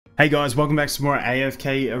Hey guys, welcome back to some more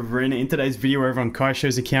AFK Arena. In today's video over on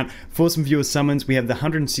Kaisho's account, for some viewer summons, we have the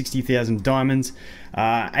 160,000 diamonds,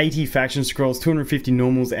 80 faction scrolls, 250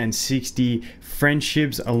 normals, and 60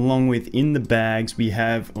 friendships, along with in the bags we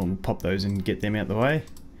have, we'll pop those and get them out the way.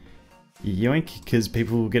 Yoink, because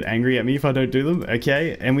people will get angry at me if I don't do them.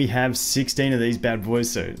 Okay, and we have 16 of these bad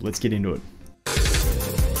boys, so let's get into it.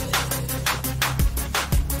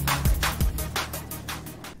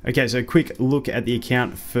 Okay, so quick look at the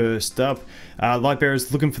account first up.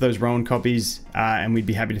 Lightbearers looking for those Rowan copies, and we'd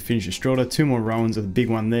be happy to finish Estrada. 2 more Rowans are the big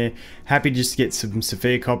one there. Happy just to get some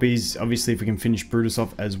Sophia copies. Obviously, if we can finish Brutus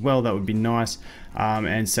off as well, that would be nice.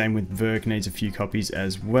 And same with Verk, needs a few copies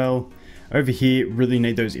as well. Over here, really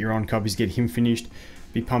need those Iran copies, get him finished.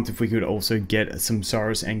 Be pumped if we could also get some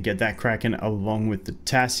Saurus and get that cracking along with the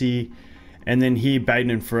Tassie. And then here, Baden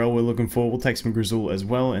and Pharrell we're looking for. We'll take some Grizzle as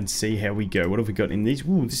well and see how we go. What have we got in these?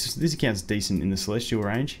 Ooh, this account's decent in the Celestial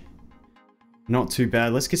range. Not too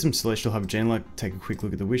bad. Let's get some Celestial Hypo. Take a quick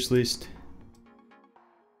look at the wish list.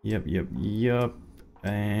 Yep.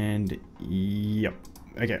 And yep.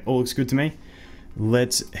 Okay, all looks good to me.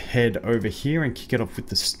 Let's head over here and kick it off with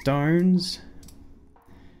the stones.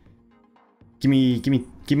 Give me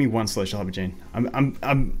one Celestial Hypo.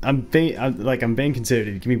 I'm being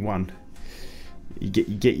conservative. Give me one. You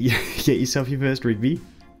get yourself your first Rigby.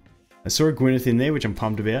 I saw a Gwyneth in there, which I'm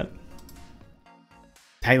pumped about.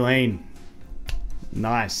 Taylene.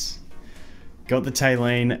 Nice. Got the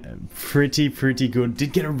Taylene. Pretty good.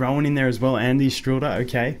 Did get a Rowan in there as well, and the Estrada.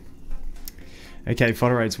 Okay. Okay,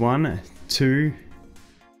 fodder rates 1, 2,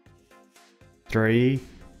 3.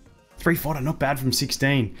 3 fodder, not bad from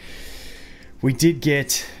 16. We did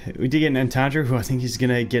get Nantandra, who I think is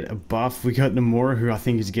going to get a buff. We got Namora, who I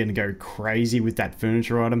think is going to go crazy with that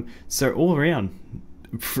furniture item. So all around,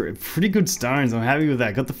 pretty good stones. I'm happy with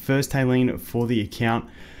that. Got the first Taylene for the account.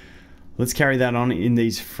 Let's carry that on in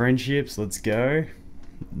these friendships. Let's go.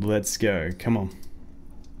 Let's go. Come on.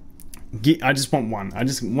 I just want one.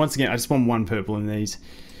 Once again, I just want one purple in these.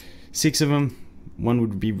 6 of them. One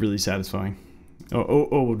would be really satisfying.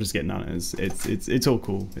 Or we'll just get none. It's all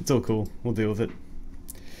cool. It's all cool. We'll deal with it.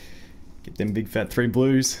 Get them big fat 3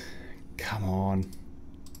 blues. Come on.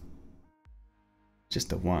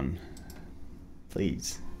 Just a 1.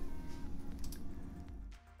 Please.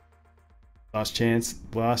 Last chance.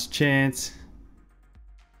 Last chance.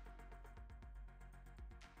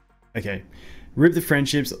 Okay. Rip the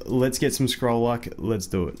friendships. Let's get some scroll luck. Let's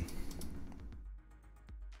do it.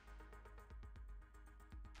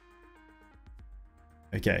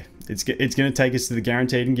 Okay, it's going to take us to the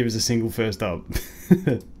guaranteed and give us a single first up.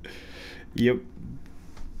 Yep.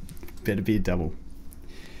 Better be a double.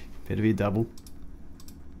 Better be a double.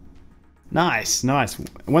 Nice, nice.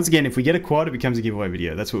 Once again, if we get a quad, it becomes a giveaway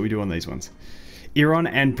video. That's what we do on these ones. Iran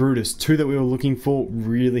and Brutus, 2 that we were looking for.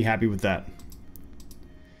 Really happy with that.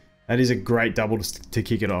 That is a great double to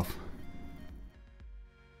kick it off.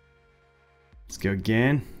 Let's go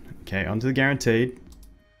again. Okay, onto the guaranteed.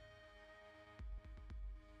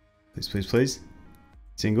 Please.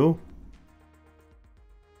 Single.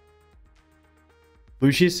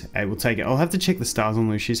 Lucius. Hey, we'll take it. I'll have to check the stars on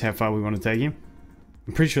Lucius, how far we want to take him.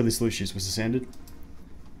 I'm pretty sure this Lucius was ascended.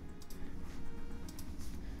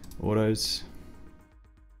 Autos.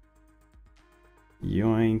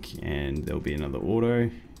 Yoink. And there'll be another auto.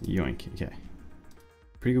 Yoink. Okay.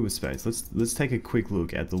 Pretty good with space. Let's take a quick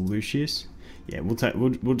look at the Lucius. Yeah,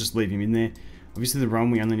 we'll just leave him in there. Obviously the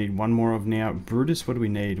Rowan we only need 1 more of now. Brutus, what do we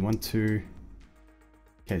need? 1, 2.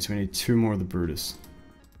 Okay, so we need 2 more of the Brutus.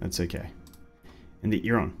 That's okay. And the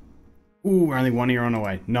Iran. Ooh, we're only 1 Iran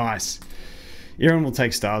away. Nice. Iran will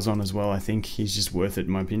take stars on as well, I think. He's just worth it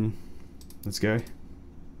in my opinion. Let's go.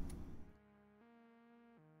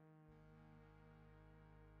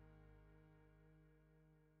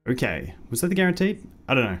 Okay, was that the guaranteed?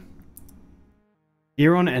 I don't know.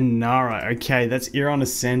 Iran and Nara. Okay, that's Iran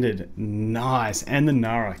ascended. Nice. And the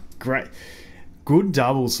Nara. Great. Good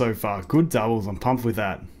doubles so far. Good doubles. I'm pumped with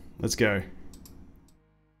that. Let's go.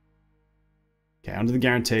 Okay, under the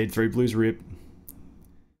guaranteed. 3 blues rip.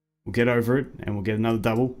 We'll get over it and we'll get another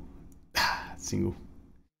double. Single.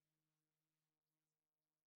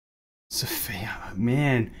 Sophia.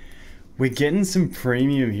 Man, we're getting some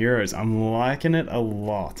premium heroes. I'm liking it a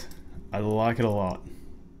lot. I like it a lot.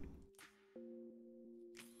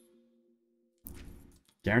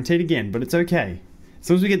 Guaranteed again, but it's okay. As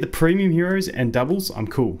long as we get the premium heroes and doubles, I'm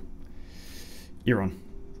cool. Iran.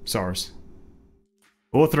 Saurus.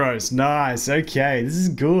 Orthros. Nice. Okay. This is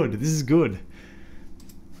good. This is good.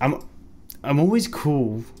 I'm always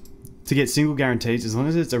cool to get single guarantees as long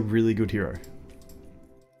as it's a really good hero.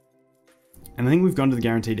 And I think we've gone to the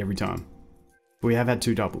guaranteed every time. But we have had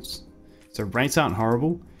 2 doubles. So rates aren't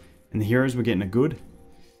horrible. And the heroes we're getting are good.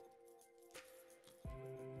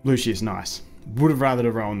 Lucius, nice. Would have rathered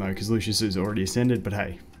a Rowan though, because Lucius is already ascended. But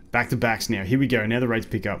hey, back to backs now. Here we go. Now the rates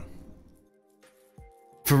pick up.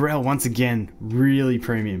 Pharrell, once again, really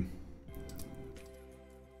premium.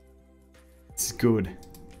 It's good.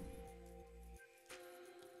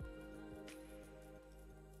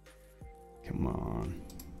 Come on.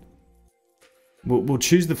 We'll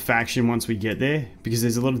choose the faction once we get there, because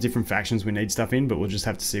there's a lot of different factions we need stuff in, but we'll just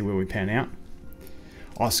have to see where we pan out.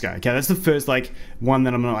 Oscar. Okay, that's the first, like, one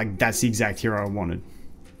that I'm not like, that's the exact hero I wanted.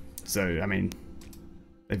 So, I mean,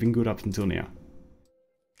 they've been good up until now.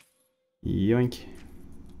 Yoink.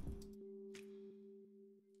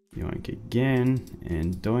 Yoink again,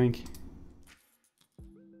 and doink.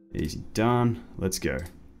 Easy done. Let's go.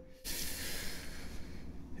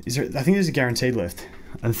 Is there, I think there's a guaranteed left.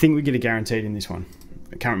 I think we get a guaranteed in this one.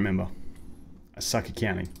 I can't remember. I suck at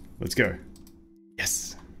counting. Let's go.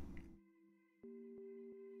 Yes.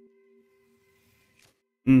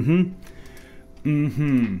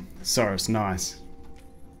 Soros, nice.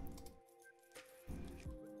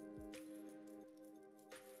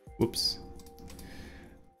 Whoops.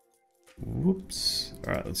 Whoops.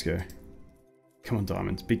 Alright, let's go. Come on,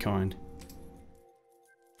 diamonds. Be kind.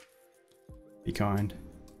 Be kind.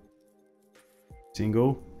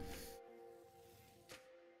 Single.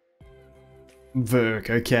 Verk,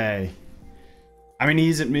 okay. I mean, he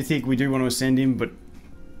is at Mythic. We do want to ascend him, but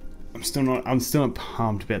I'm still not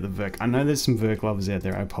pumped about the Verk. I know there's some Verk lovers out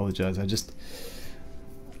there. I apologize.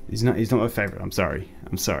 He's not my favorite. I'm sorry.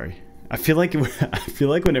 I feel like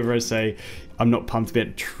whenever I say I'm not pumped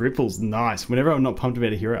about triples, nice. Whenever I'm not pumped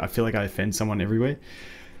about a hero, I feel like I offend someone everywhere.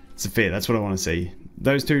 It's fair. That's what I want to see.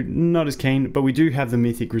 Those two, not as keen, but we do have the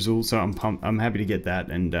Mythic Rizul, so I'm pumped. I'm happy to get that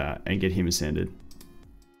and get him ascended.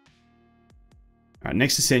 Alright,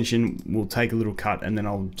 next ascension, we'll take a little cut and then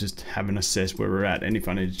I'll just have an assess where we're at and if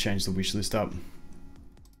I need to change the wish list up.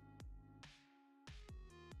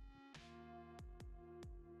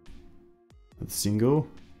 That's single.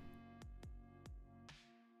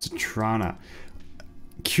 Citrana.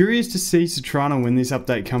 Curious to see Citrana when this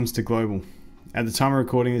update comes to global. At the time of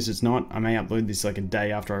recording this, it's not. I may upload this like a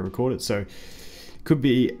day after I record it, so it could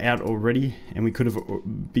be out already, and we could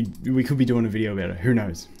be doing a video about it. Who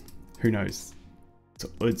knows? Who knows?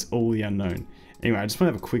 It's all the unknown. Anyway, I just want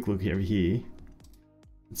to have a quick look over here.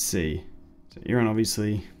 Let's see. So Iran,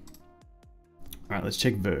 obviously. All right, let's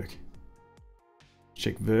check Verk.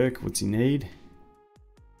 Check Verk. What's he need?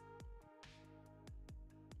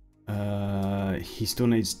 He still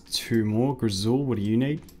needs 2 more. Grizul, what do you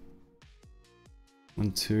need?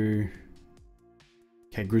 1, 2.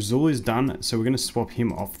 Okay, Grizul is done, so we're going to swap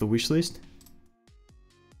him off the wish list.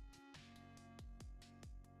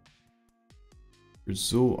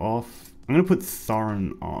 Grizul off. I'm going to put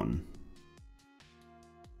Thorin on.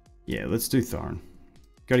 Yeah, let's do Thorin.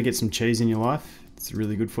 Got to get some cheese in your life. It's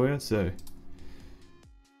really good for you, so...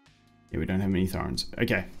 Yeah, we don't have many Thorins.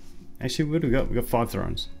 Okay. Actually, what do we got? We got 5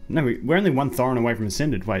 Thorins. No, we're only 1 Thorin away from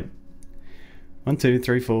Ascended. Wait. 1, 2,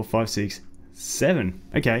 3, 4, 5, 6, 7.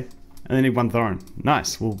 Okay. And then need 1 Thorin.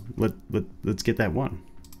 Nice. Well, let's get that one.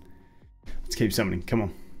 Let's keep summoning. Come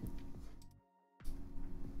on.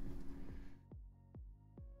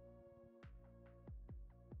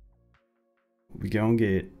 We go and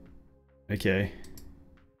get. Okay.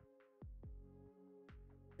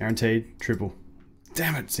 Guaranteed. Triple.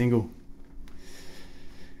 Damn it. Single.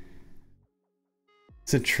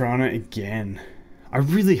 Citrana again. I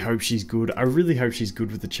really hope she's good. I really hope she's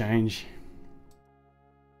good with the change.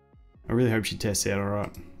 I really hope she tests out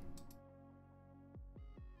alright.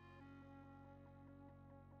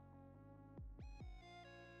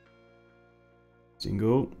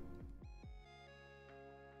 Single.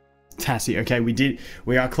 Tassie. Okay,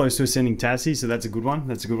 we are close to ascending Tassie, so that's a good one.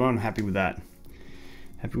 That's a good one. I'm happy with that.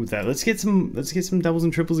 Happy with that. Let's get some doubles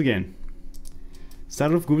and triples again.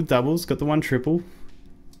 Started off good with doubles, got the 1 triple.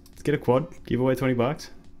 Let's get a quad, give away 20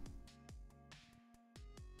 bucks.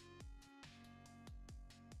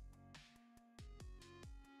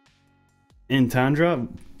 And Tundra,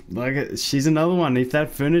 like, she's another one. If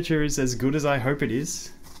that furniture is as good as I hope it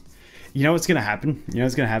is, you know what's going to happen? You know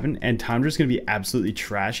what's going to happen? And Tundra's going to be absolutely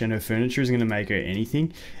trash and her furniture is going to make her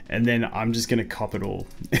anything. And then I'm just going to cop it all.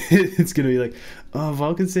 It's going to be like, oh,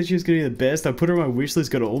 Vulcan said she was going to be the best. I put her on my wish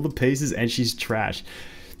list, got all the pieces, and she's trash.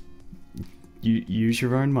 You use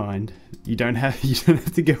your own mind. You don't have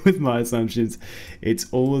to go with my assumptions. It's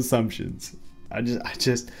all assumptions. I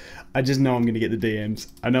just know I'm gonna get the DMs.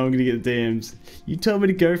 I know I'm gonna get the DMs. You told me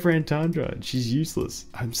to go for Antandra. She's useless.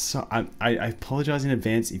 I apologize in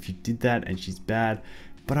advance if you did that and she's bad,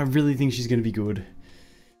 but I really think she's gonna be good,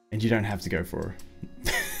 and you don't have to go for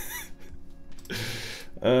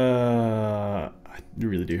her. I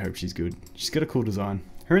really do hope she's good. She's got a cool design.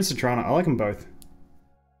 Her and Citrana, I like them both.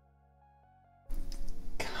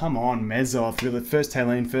 Come on, Mezoth. We're the first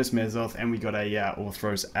Talene, first Mezoth, and we got a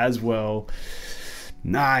Orthros as well.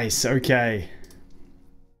 Nice, okay.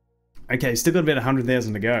 Okay, still got about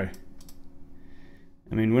 100,000 to go.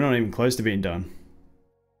 I mean, we're not even close to being done.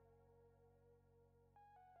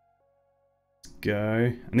 Let's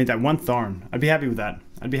go. I need that one Thorin. I'd be happy with that.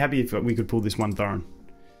 I'd be happy if we could pull this one Thorin.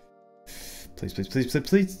 Please, please, please, please,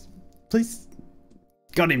 please. Please.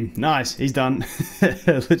 Got him. Nice. He's done.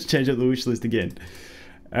 Let's change up the wish list again.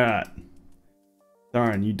 Alright.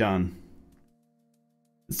 Thorin, you done.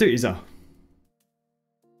 Let's do Izza.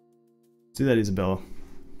 Let's do that Isabella.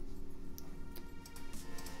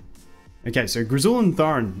 Okay, so Grizzle and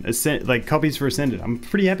Thorin, like copies for Ascended. I'm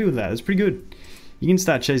pretty happy with that. That's pretty good. You can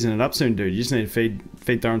start cheesing it up soon, dude. You just need to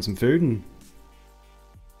feed Thorin some food and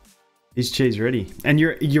his cheese ready. And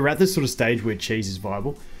you're at this sort of stage where cheese is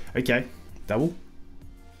viable. Okay, double.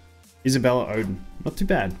 Isabella Odin. Not too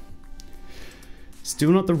bad.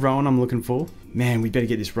 Still not the Rowan I'm looking for. Man, we better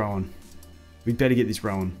get this Rowan. We better get this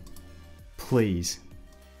Rowan. Please.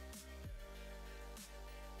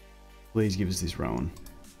 Please give us this Rowan.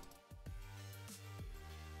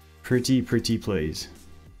 Pretty, pretty please.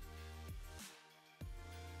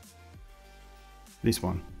 This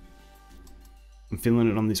one. I'm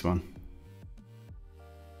feeling it on this one.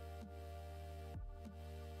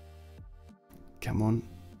 Come on.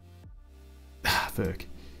 Ah, Verk.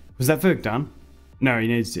 Was that Verk done? No, he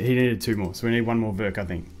needed 2 more, so we need 1 more Verk, I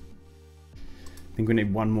think. I think we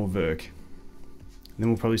need 1 more Verk. Then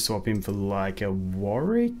we'll probably swap him for like a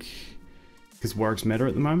Warwick. Because Warwick's meta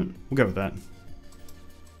at the moment. We'll go with that.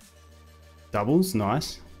 Doubles,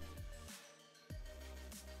 nice.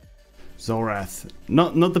 Zolrath.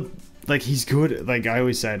 Not the... Like, he's good. Like, I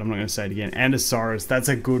always say it, I'm not going to say it again. Andosaurus, that's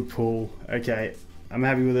a good pull. Okay, I'm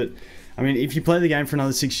happy with it. I mean, if you play the game for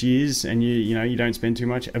another 6 years and you know, you don't spend too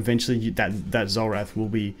much, eventually that Zolrath will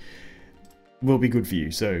be good for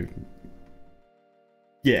you. So,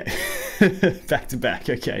 yeah. Back to back.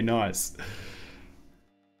 Okay, nice.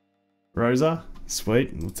 Rosa,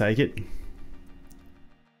 sweet. We'll take it.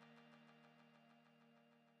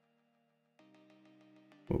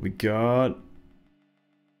 What we got?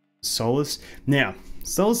 Solace. Now,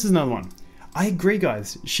 Solace is another one. I agree,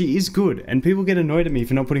 guys. She is good, and people get annoyed at me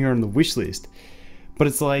for not putting her on the wish list. But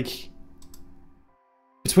it's like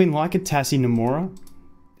between Leica, Tassie, Namora,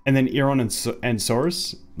 and then Iron and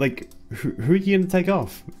Saurus. Like, who are you gonna take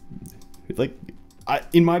off? Like,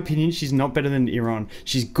 in my opinion, she's not better than Iron.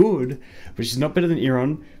 She's good, but she's not better than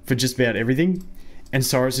Iron for just about everything. And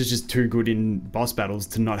Saurus is just too good in boss battles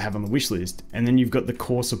to not have on the wish list. And then you've got the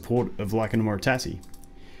core support of Leica, Namora, Tassie.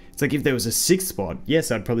 It's like if there was a 6th spot,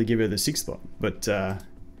 yes, I'd probably give her the 6th spot. But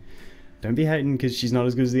don't be hating because she's not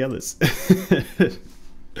as good as the others.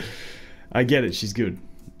 I get it, she's good.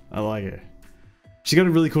 I like her. She's got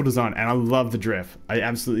a really cool design, and I love the Dref. I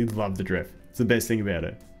absolutely love the Dref. It's the best thing about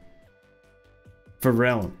her.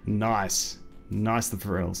 Pharrell, nice. Nice, the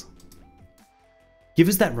Pharrells. Give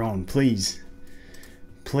us that Rowan, please.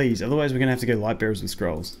 Please, otherwise we're going to have to go Light Bearers with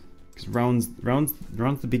Scrolls. Because Rowan's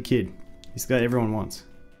the big kid. He's the guy everyone wants.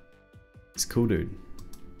 He's a cool dude.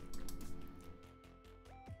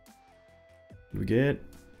 What do we get?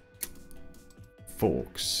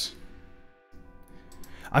 Forks.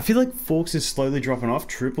 I feel like Forks is slowly dropping off.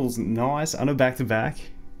 Triples, nice. I know back-to-back.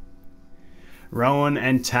 Rowan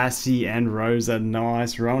and Tassie and Rosa,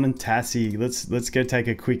 nice. Rowan and Tassie. Let's go take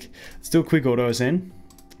a quick... Let's do a quick auto ascend.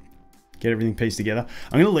 Get everything pieced together.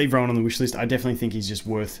 I'm going to leave Rowan on the wish list. I definitely think he's just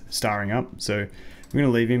worth starring up. So I'm going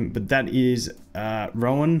to leave him. But that is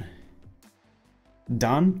Rowan...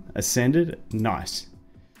 Done. Ascended. Nice.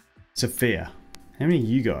 Sophia. How many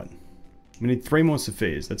you got? We need 3 more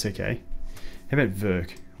Sophias. That's okay. How about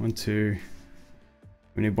Verk? 1, 2.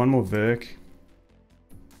 We need 1 more Verk.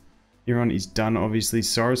 Iron is done, obviously.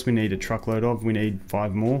 Saurus we need a truckload of. We need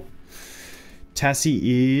 5 more. Tassie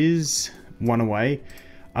is 1 away.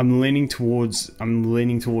 I'm leaning towards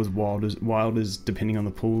Wilders depending on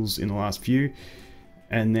the pulls in the last few.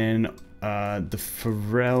 And then the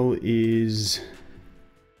Pharrell is...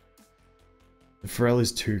 The Pharrell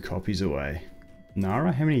is 2 copies away.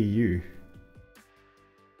 Nara, how many are you?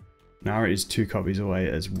 Nara is 2 copies away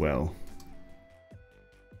as well.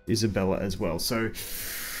 Isabella as well. So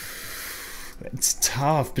It's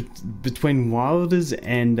tough, but between Wilders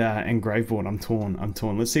and Graveborn, I'm torn. I'm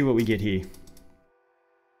torn. Let's see what we get here.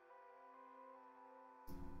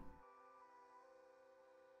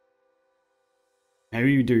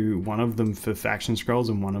 Maybe we do one of them for faction scrolls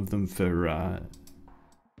and one of them for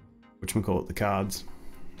whatchamacallit, the cards.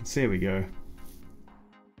 Let's see how we go.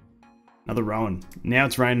 Another Rowan. Now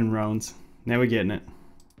it's raining Rowans. Now we're getting it.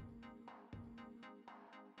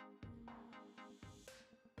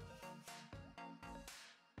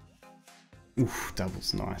 Oof,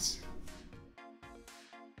 doubles, nice.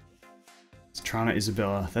 It's Trana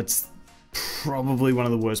Isabella. That's probably one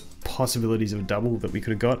of the worst possibilities of a double that we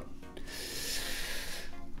could have got.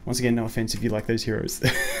 Once again, no offense if you like those heroes.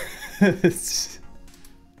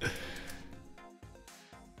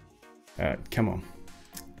 Alright, come on.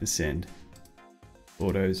 Descend.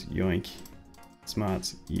 Autos, yoink.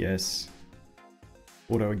 Smarts, yes.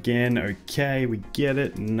 Auto again, okay, we get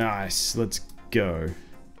it. Nice, let's go.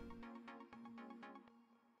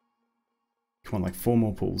 Come on, like 4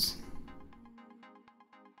 more pulls.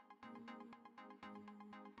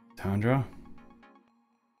 Tundra.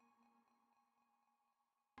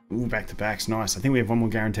 Ooh, back to backs, nice. I think we have one more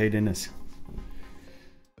guaranteed in us.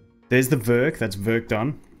 There's the Verk, that's Verk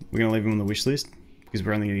done. We're gonna leave him on the wish list because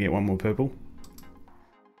we're only gonna get one more purple.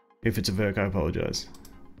 If it's a Verk, I apologize.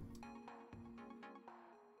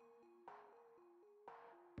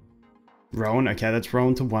 Rowan, okay, that's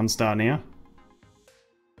Rowan to 1 star now.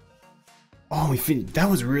 Oh, that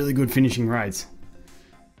was really good finishing rates.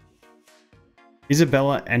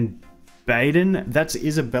 Isabella and Baden, that's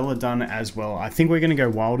Isabella done as well. I think we're going to go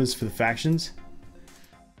Wilders for the factions.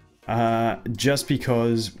 Just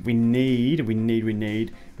because we need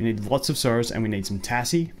lots of Soros and we need some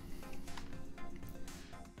Tassie.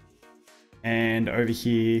 And over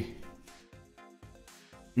here,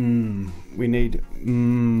 we need,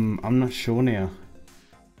 I'm not sure now.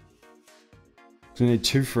 So we need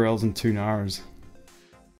 2 Pharrells and 2 Naras.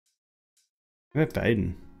 What about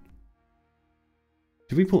Baden?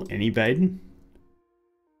 Did we pull any Baden?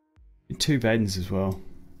 2 Badens as well.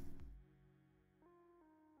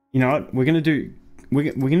 You know what? We're gonna do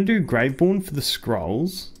Graveborn for the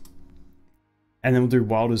scrolls, and then we'll do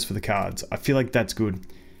Wilders for the cards. I feel like that's good.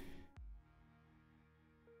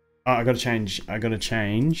 Oh, I gotta change.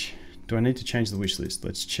 Do I need to change the wish list?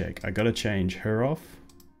 Let's check. I gotta change her off.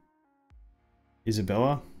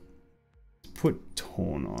 Isabella. Let's put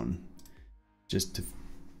Torn on, just to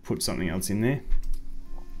put something else in there.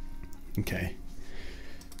 Okay.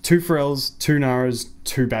 2 Pharrells, 2 Naras,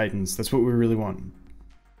 2 Badens. That's what we really want.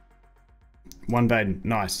 1 Baden.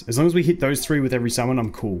 Nice. As long as we hit those 3 with every summon,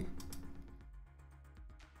 I'm cool.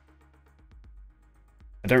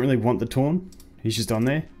 I don't really want the Torn. He's just on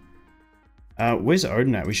there. Where's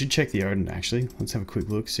Odin at? We should check the Odin, actually. Let's have a quick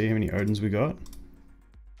look, see how many Odins we got.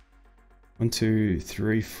 1, 2,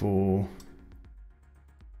 3, 4...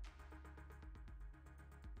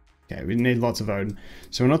 Okay, we need lots of Odin.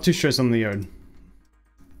 So we're not too stressed on the Odin.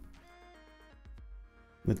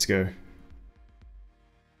 Let's go.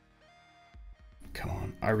 Come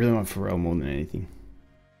on. I really want Pharrell more than anything.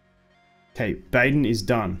 Okay, Baden is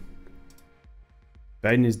done.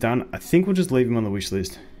 Baden is done. I think we'll just leave him on the wish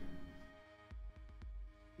list.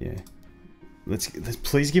 Yeah. Let's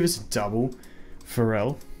please give us a double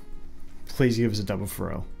Pharrell. Please give us a double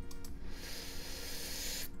Pharrell.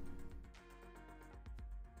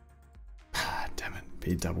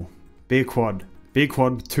 Be a double. Be a quad. Be a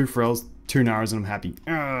quad with 2 Pharrells, 2 Naras, and I'm happy.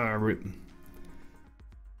 Rip.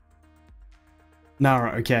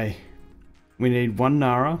 Nara, okay. We need 1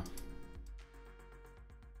 Nara.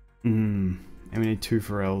 And we need 2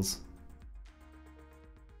 Pharrells.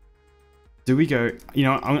 Do we go... You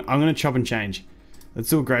know, I'm going to chop and change. Let's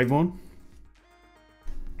do a Graveborn.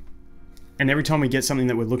 And every time we get something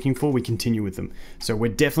that we're looking for, we continue with them. So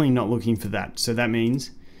we're definitely not looking for that. So that means...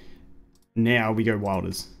 Now we go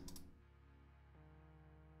Wilders.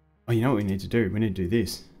 Oh, you know what we need to do? We need to do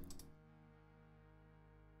this.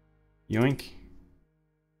 Yoink.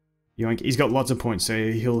 Yoink. He's got lots of points,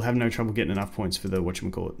 so he'll have no trouble getting enough points for the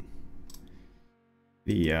whatchamacallit.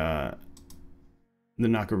 The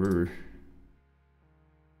Nakaruru.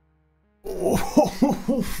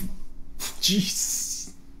 Oh,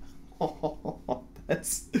 jeez. Oh,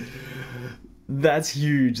 that's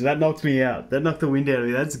huge. That knocked me out. That knocked the wind out of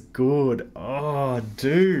me. That's good. Oh,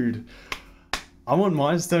 dude. I want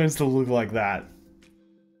my stones to look like that.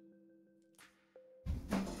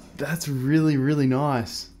 That's really, really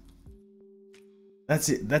nice. That's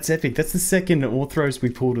it. That's epic. That's the second Orthros we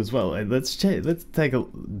pulled as well. Let's check. Let's take a...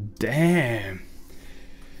 Damn.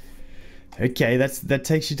 Okay, that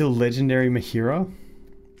takes you to Legendary Mahira.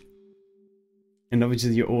 And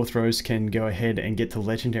obviously your Orthros can go ahead and get to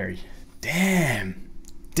Legendary. Damn!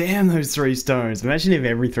 Damn those 3 stones. Imagine if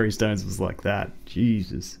every 3 stones was like that.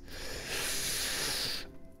 Jesus.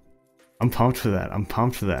 I'm pumped for that. I'm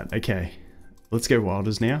pumped for that. Okay. Let's go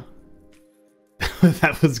Wilders now.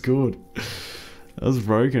 That was good. That was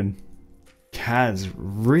broken. Kaz,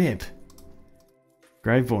 rip.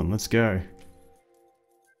 Graveborn, let's go.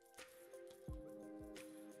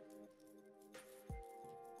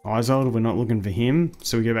 Isold, we're not looking for him,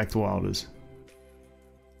 so we go back to Wilders.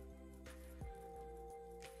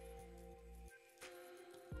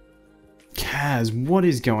 Kaz, what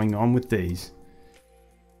is going on with these?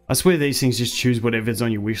 I swear these things just choose whatever's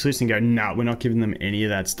on your wish list and go, nah, we're not giving them any of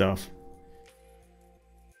that stuff.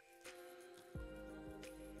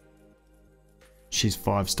 She's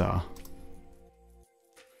 5-star.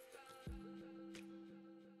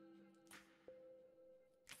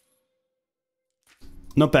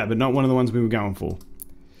 Not bad, but not one of the ones we were going for.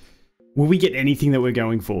 Will we get anything that we're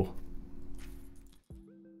going for?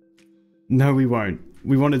 No, we won't.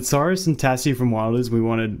 We wanted Cyrus and Tassie from Wilders. We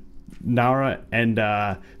wanted Nara and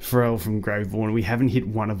Pharrell from Graveborn. We haven't hit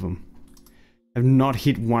one of them. Have not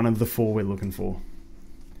hit one of the 4 we're looking for.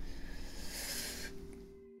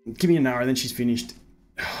 Give me a Nara, then she's finished.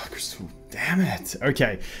 Oh, Crystal, damn it.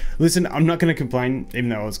 Okay, listen, I'm not going to complain, even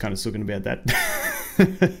though I was kind of talking about that.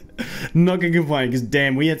 Not going to complain, because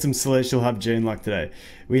damn, we had some Celestial Hub June luck today.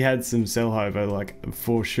 We had some Cell Hover, like,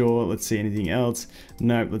 for sure. Let's see anything else.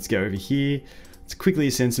 Nope, let's go over here. Let's quickly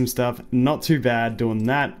ascend some stuff. Not too bad doing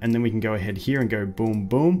that. And then we can go ahead here and go boom,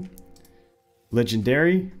 boom.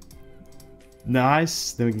 Legendary.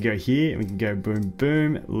 Nice. Then we can go here and we can go boom,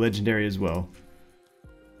 boom. Legendary as well.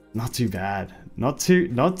 Not too bad. Not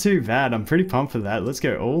too bad. I'm pretty pumped for that. Let's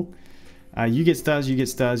go all. You get stars, you get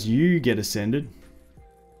stars, you get ascended.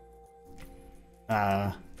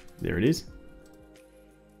 There it is.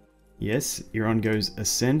 Yes, Iran goes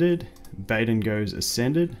ascended. Baden goes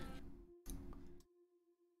ascended.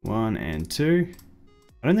 1 and 2.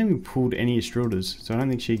 I don't think we pulled any Estrildas, so I don't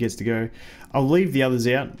think she gets to go. I'll leave the others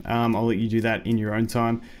out. I'll let you do that in your own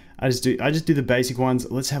time. I just do the basic ones.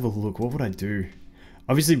 Let's have a look. What would I do?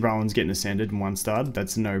 Obviously, Rowan's getting ascended and 1-starred.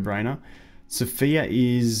 That's a no-brainer. Sophia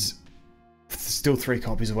is still 3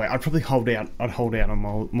 copies away. I'd probably hold out. I'd hold out on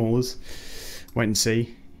Maulers. Wait and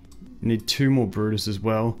see. Need 2 more Brutus as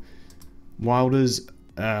well. Wilders.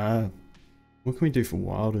 What can we do for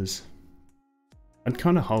Wilders? I'd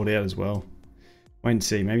kind of hold out as well. Wait and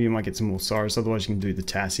see. Maybe you might get some more Cyrus. Otherwise, you can do the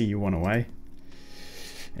Tassie you want away.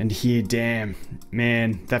 And here, damn,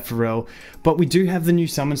 man, that Pharrell. But we do have the new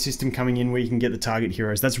summon system coming in where you can get the target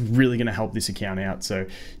heroes. That's really going to help this account out. So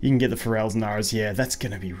you can get the Pharrells and Naras. Yeah, that's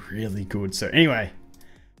going to be really good. So anyway,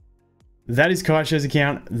 that is Kaisho's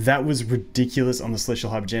account. That was ridiculous on the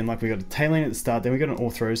Celestial Hub Gen. Like, we got a Talene at the start, then we got an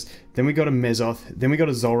Orthros, then we got a Mezoth, then we got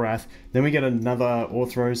a Zolrath, then we got another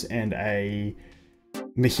Orthros and a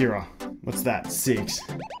Mahira. What's that? 6.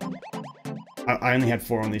 I only had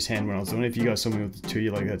 4 on this hand when I was doing it. If you guys saw me with the 2,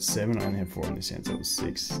 you're like, that's 7. I only had 4 on this hand, so it was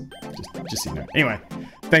 6. Just so you know. Anyway,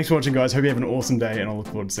 thanks for watching, guys. Hope you have an awesome day, and I'll look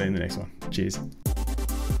forward to seeing you in the next one. Cheers.